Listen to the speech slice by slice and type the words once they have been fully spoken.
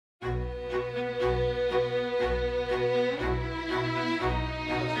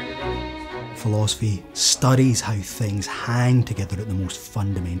philosophy studies how things hang together at the most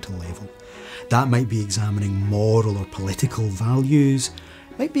fundamental level. That might be examining moral or political values,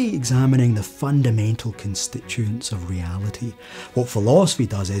 might be examining the fundamental constituents of reality. What philosophy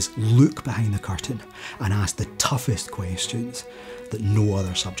does is look behind the curtain and ask the toughest questions that no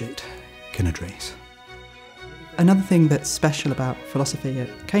other subject can address. Another thing that's special about philosophy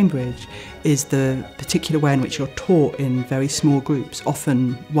at Cambridge is the particular way in which you're taught in very small groups.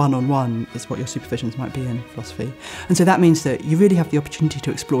 Often one-on-one is what your supervisions might be in philosophy. And so that means that you really have the opportunity to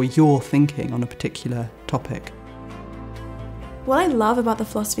explore your thinking on a particular topic. What I love about the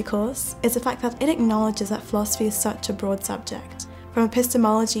philosophy course is the fact that it acknowledges that philosophy is such a broad subject, from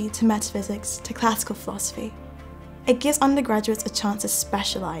epistemology to metaphysics to classical philosophy. It gives undergraduates a chance to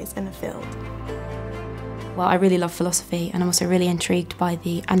specialise in a field. Well, I really love philosophy, and I'm also really intrigued by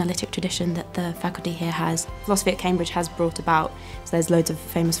the analytic tradition that the faculty here has. Philosophy at Cambridge has brought about, so there's loads of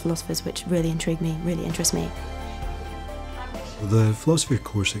famous philosophers which really intrigue me, really interest me. The philosophy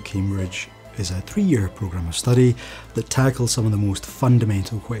course at Cambridge is a 3-year programme of study that tackles some of the most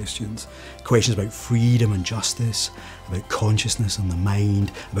fundamental questions. Questions about freedom and justice, about consciousness and the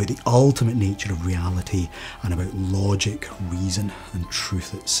mind, about the ultimate nature of reality, and about logic, reason and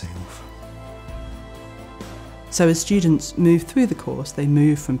truth itself. So as students move through the course, they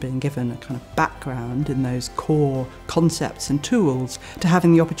move from being given a kind of background in those core concepts and tools to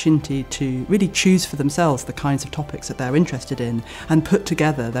having the opportunity to really choose for themselves the kinds of topics that they're interested in and put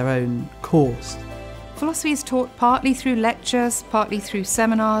together their own course. Philosophy is taught partly through lectures, partly through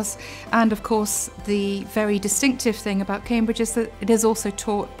seminars, and of course the very distinctive thing about Cambridge is that it is also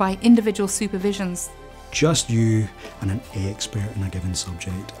taught by individual supervisions. Just you and an expert in a given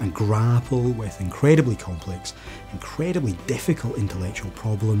subject and grapple with incredibly complex, incredibly difficult intellectual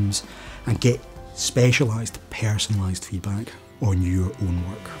problems and get specialised, personalised feedback on your own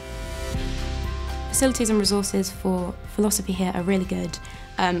work. Facilities and resources for philosophy here are really good.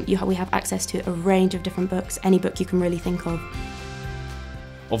 We have access to a range of different books, any book you can really think of.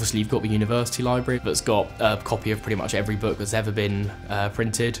 Obviously you've got the university library that's got a copy of pretty much every book that's ever been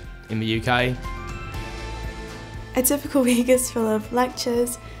printed in the UK. A typical week is full of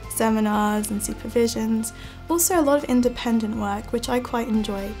lectures, seminars and supervisions, also a lot of independent work, which I quite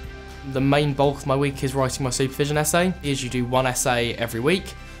enjoy. The main bulk of my week is writing my supervision essay. You do one essay every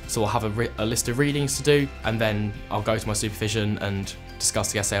week, so I'll have a list of readings to do, and then I'll go to my supervision and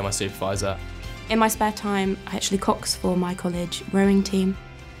discuss the essay with my supervisor. In my spare time, I actually cox for my college rowing team.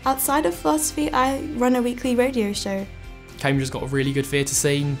 Outside of philosophy, I run a weekly radio show. Cambridge has got a really good theatre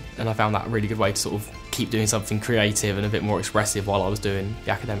scene, and I found that a really good way to sort of keep doing something creative and a bit more expressive while I was doing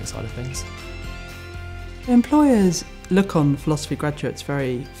the academic side of things. Employers look on philosophy graduates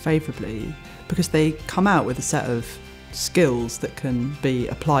very favourably because they come out with a set of skills that can be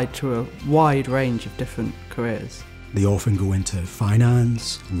applied to a wide range of different careers. They often go into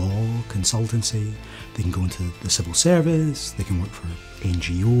finance, law, consultancy, they can go into the civil service, they can work for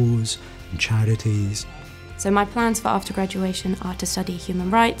NGOs and charities. So my plans for after graduation are to study human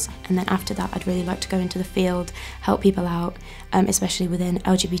rights, and then after that I'd really like to go into the field, help people out, especially within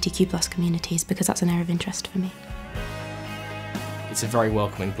LGBTQ+ communities, because that's an area of interest for me. It's a very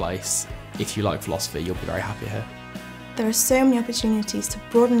welcoming place. If you like philosophy, you'll be very happy here. There are so many opportunities to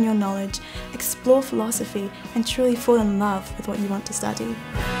broaden your knowledge, explore philosophy and truly fall in love with what you want to study.